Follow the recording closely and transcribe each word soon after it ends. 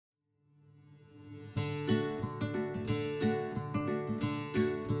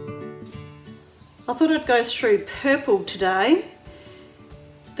I thought I'd go through purple today,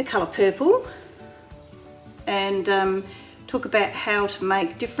 the colour purple, and talk about how to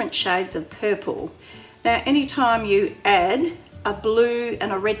make different shades of purple. Now, anytime you add a blue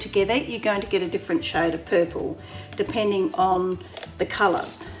and a red together, you're going to get a different shade of purple depending on the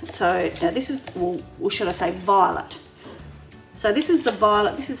colours. So now this is, well, should I say violet. So this is the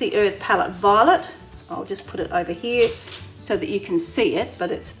violet, this is the Earth Palette Violet. I'll just put it over here so that you can see it, but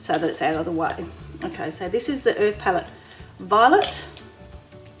it's so that it's out of the way. Okay, so this is the Earth Palette Violet.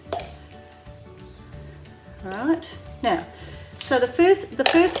 All right, now, so the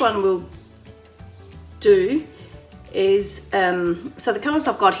first one we'll do is, so the colours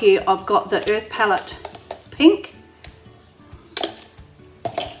I've got here, I've got the Earth Palette Pink,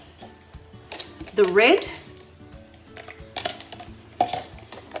 the red,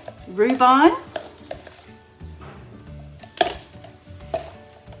 rubine,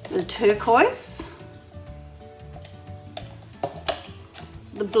 the turquoise,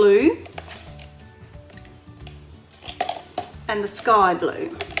 the blue, and the sky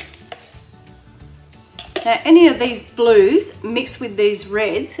blue. Now, any of these blues mixed with these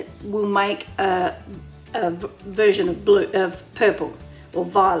reds will make a version of blue, of purple or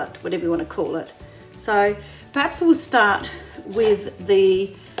violet, whatever you want to call it. So perhaps we'll start with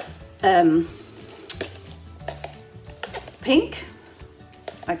the pink.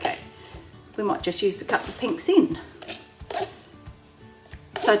 Okay, we might just use the couple of pinks in.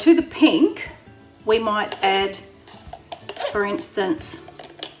 So to the pink, we might add, for instance,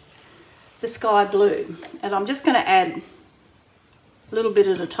 the sky blue, and I'm just going to add a little bit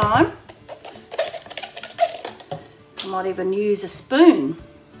at a time. I might even use a spoon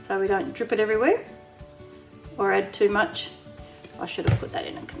so we don't drip it everywhere or add too much. I should have put that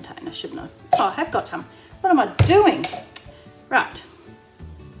in a container, shouldn't I? Oh, I have got some. What am I doing? Right.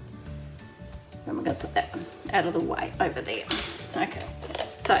 Then we're going to put that one out of the way over there. Okay,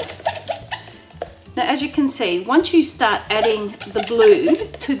 so now as you can see, once you start adding the blue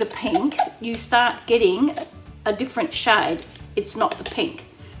to the pink, you start getting a different shade. It's not the pink.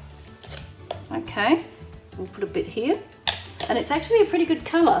 Okay, we'll put a bit here. And it's actually a pretty good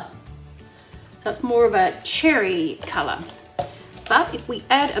colour. So it's more of a cherry colour. But if we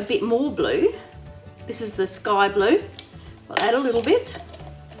add a bit more blue, this is the sky blue, we'll add a little bit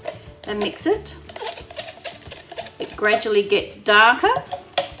and mix it. It gradually gets darker.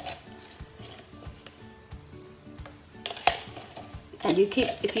 And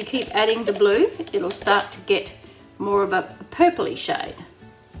if you keep adding the blue, it'll start to get more of a purpley shade.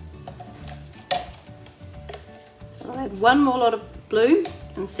 So I'll add one more lot of blue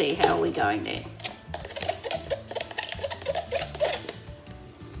and see how we're going there.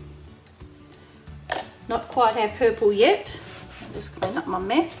 Not quite our purple yet. I'll just clean up my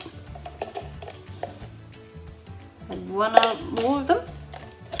mess. Add one more of them.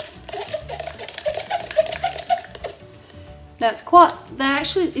 Now that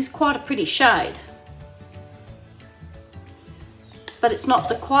actually is quite a pretty shade, but it's not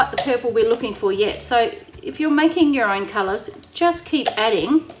quite the purple we're looking for yet. So if you're making your own colours, just keep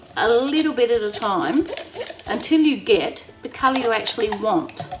adding a little bit at a time until you get the colour you actually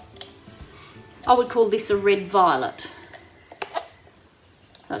want. I would call this a red violet.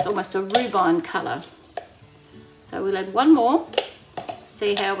 So it's almost a rubine colour. So we'll add one more,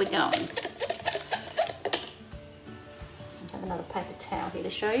 see how we're going. Another paper towel here to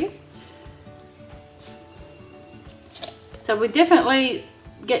show you. So we're definitely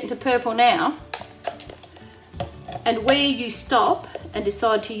getting to purple now, and where you stop and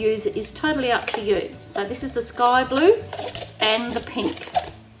decide to use it is totally up to you. So this is the sky blue and the pink.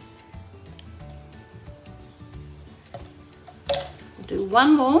 We'll do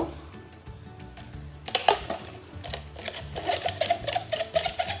one more.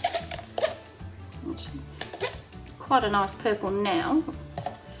 Quite a nice purple now,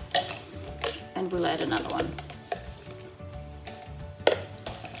 and we'll add another one.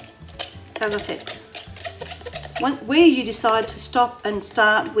 As I said, where you decide to stop and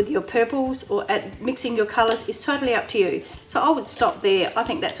start with your purples or mixing your colours is totally up to you. So I would stop there. I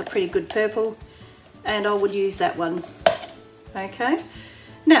think that's a pretty good purple, and I would use that one. Okay,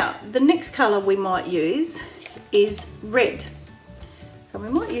 now the next colour we might use is red. So we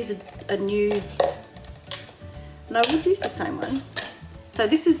might use a new, no, we'll use the same one. So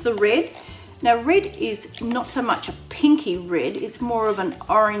this is the red. Now red is not so much a pinky red, it's more of an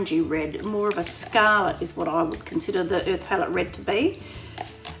orangey red, more of a scarlet is what I would consider the Earth Palette red to be.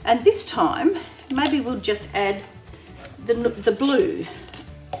 And this time, maybe we'll just add the blue.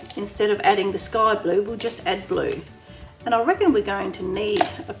 Instead of adding the sky blue, we'll just add blue. And I reckon we're going to need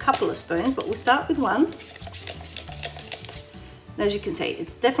a couple of spoons, but we'll start with one. And as you can see,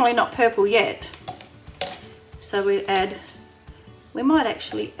 it's definitely not purple yet. So we might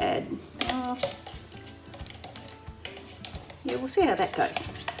actually add, yeah, we'll see how that goes.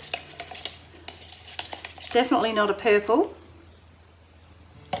 Definitely not a purple.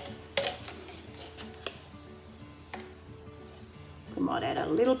 We might add a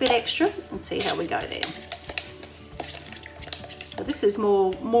little bit extra and see how we go there. So this is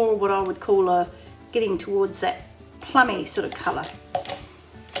more what I would call getting towards that plummy sort of colour.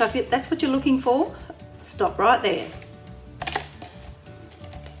 So if that's what you're looking for, stop right there.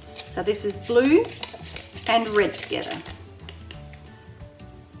 So this is blue and red together.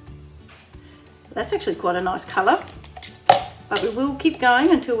 That's actually quite a nice colour, but we will keep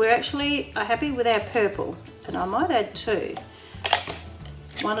going until we actually are happy with our purple. And I might add two.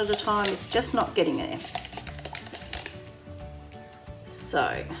 One at a time is just not getting there.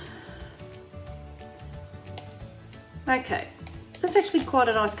 So, okay, that's actually quite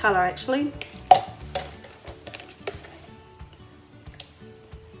a nice colour actually.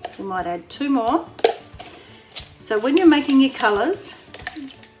 We might add two more. So when you're making your colours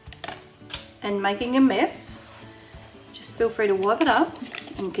and making a mess, just feel free to wipe it up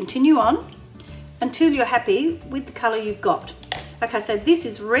and continue on until you're happy with the colour you've got. Okay, so this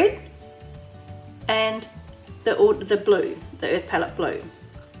is red and the blue, the Earth Palette blue.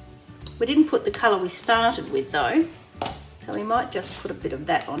 We didn't put the colour we started with though, so we might just put a bit of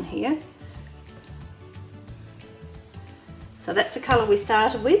that on here. So that's the colour we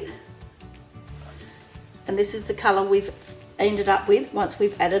started with, and this is the colour we've ended up with once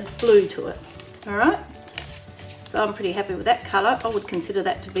we've added blue to it. Alright, so I'm pretty happy with that colour. I would consider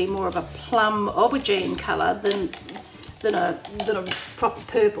that to be more of a plum aubergine colour than a proper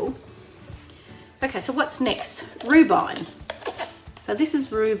purple. Okay, so what's next? Rhubarb. So this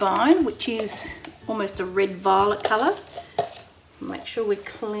is rhubarb, which is almost a red violet colour. Make sure we're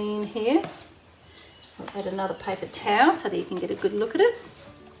clean here. I'll add another paper towel so that you can get a good look at it.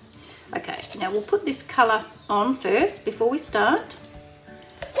 Okay, now we'll put this colour on first before we start.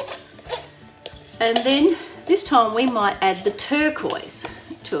 And then this time we might add the turquoise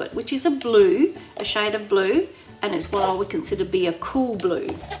to it, which is a blue, a shade of blue, and it's what I would consider to be a cool blue.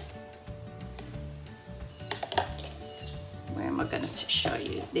 Where am I going to show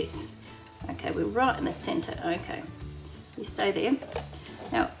you this? Okay, we're right in the centre. Okay, you stay there.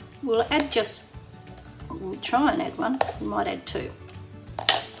 Now we'll try and add one. We might add two.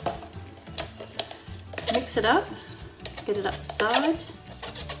 Mix it up, get it up the sides,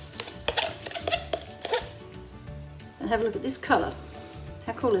 and have a look at this colour.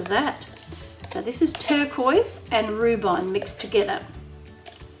 How cool is that? So this is turquoise and rhubarb mixed together.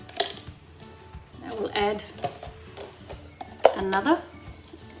 Now we'll add another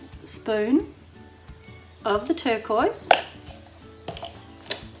spoon of the turquoise,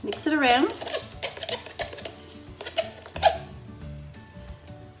 mix it around.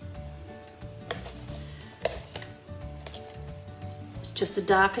 It's just a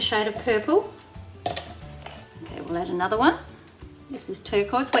darker shade of purple. Okay, we'll add another one. This is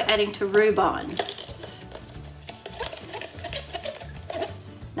turquoise, we're adding to rhubarb.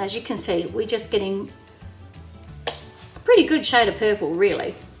 Now, as you can see, we're just getting a pretty good shade of purple,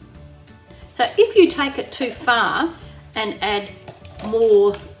 really. So if you take it too far and add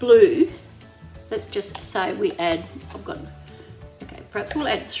more blue, let's just say we add, okay, perhaps we'll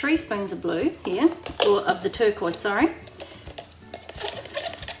add 3 spoons of blue here, or of the turquoise, sorry.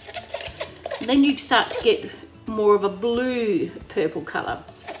 And then you start to get more of a blue purple colour.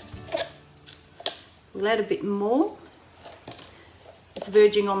 We'll add a bit more. It's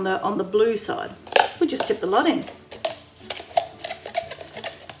verging on the blue side. We'll just tip the lot in.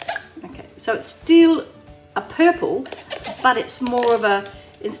 Okay, so it's still a purple, but it's more of a,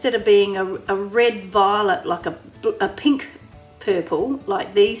 instead of being a red violet, like a pink purple,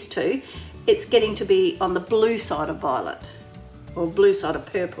 like these two, it's getting to be on the blue side of violet, or blue side of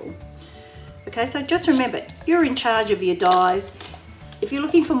purple. Okay, so just remember, you're in charge of your dyes. If you're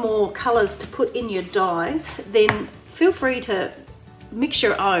looking for more colours to put in your dyes, then feel free to mix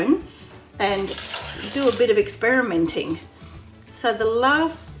your own and do a bit of experimenting. So the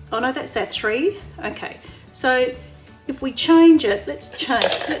last, oh no, that's our 3. Okay, so if we change it,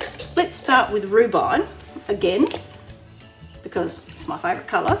 let's start with rhubarb again, because it's my favourite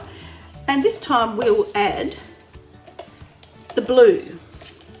colour. And this time we'll add the blue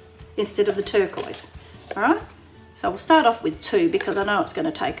instead of the turquoise. All right, so we'll start off with 2 because I know it's going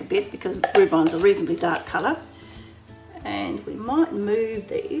to take a bit, because rhubarb's a reasonably dark colour. And we might move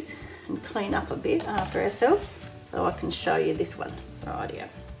these and clean up a bit after ourselves. so I can show you this one. Rightio.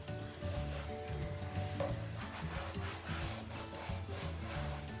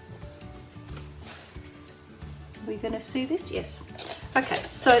 Are we going to see this? Yes. Okay,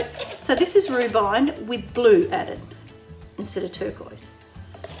 so this is rhubarb with blue added instead of turquoise.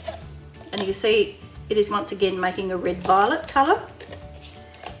 And you can see it is once again making a red-violet colour.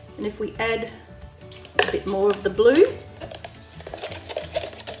 And if we add a bit more of the blue,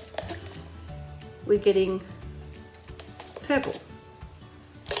 we're getting purple.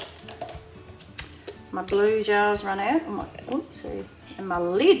 My blue jar's run out, and my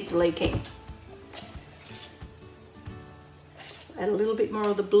lid's leaking. Add a little bit more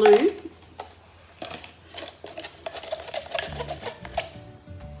of the blue.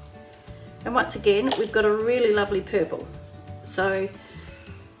 And once again, we've got a really lovely purple. So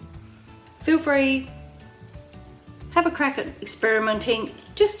feel free, have a crack at experimenting.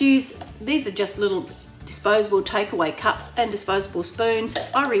 Just use, these are just little disposable takeaway cups and disposable spoons.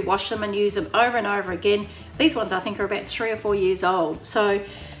 I rewash them and use them over and over again. These ones I think are about 3 or 4 years old. So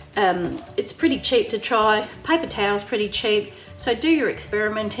it's pretty cheap to try. Paper towel's pretty cheap. So do your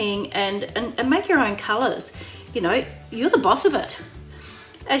experimenting and make your own colours. You know, you're the boss of it.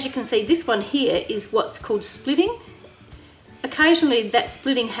 As you can see, this one here is what's called splitting. Occasionally that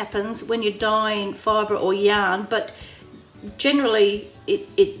splitting happens when you're dyeing fibre or yarn, but generally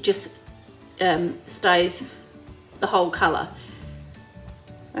it just stays the whole colour.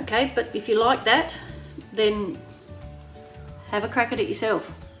 Okay, but if you like that, then have a crack at it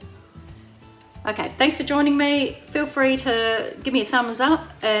yourself. Okay, thanks for joining me. Feel free to give me a thumbs up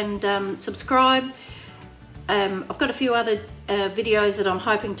and subscribe. I've got a few other videos that I'm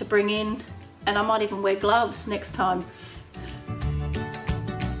hoping to bring in, and I might even wear gloves next time.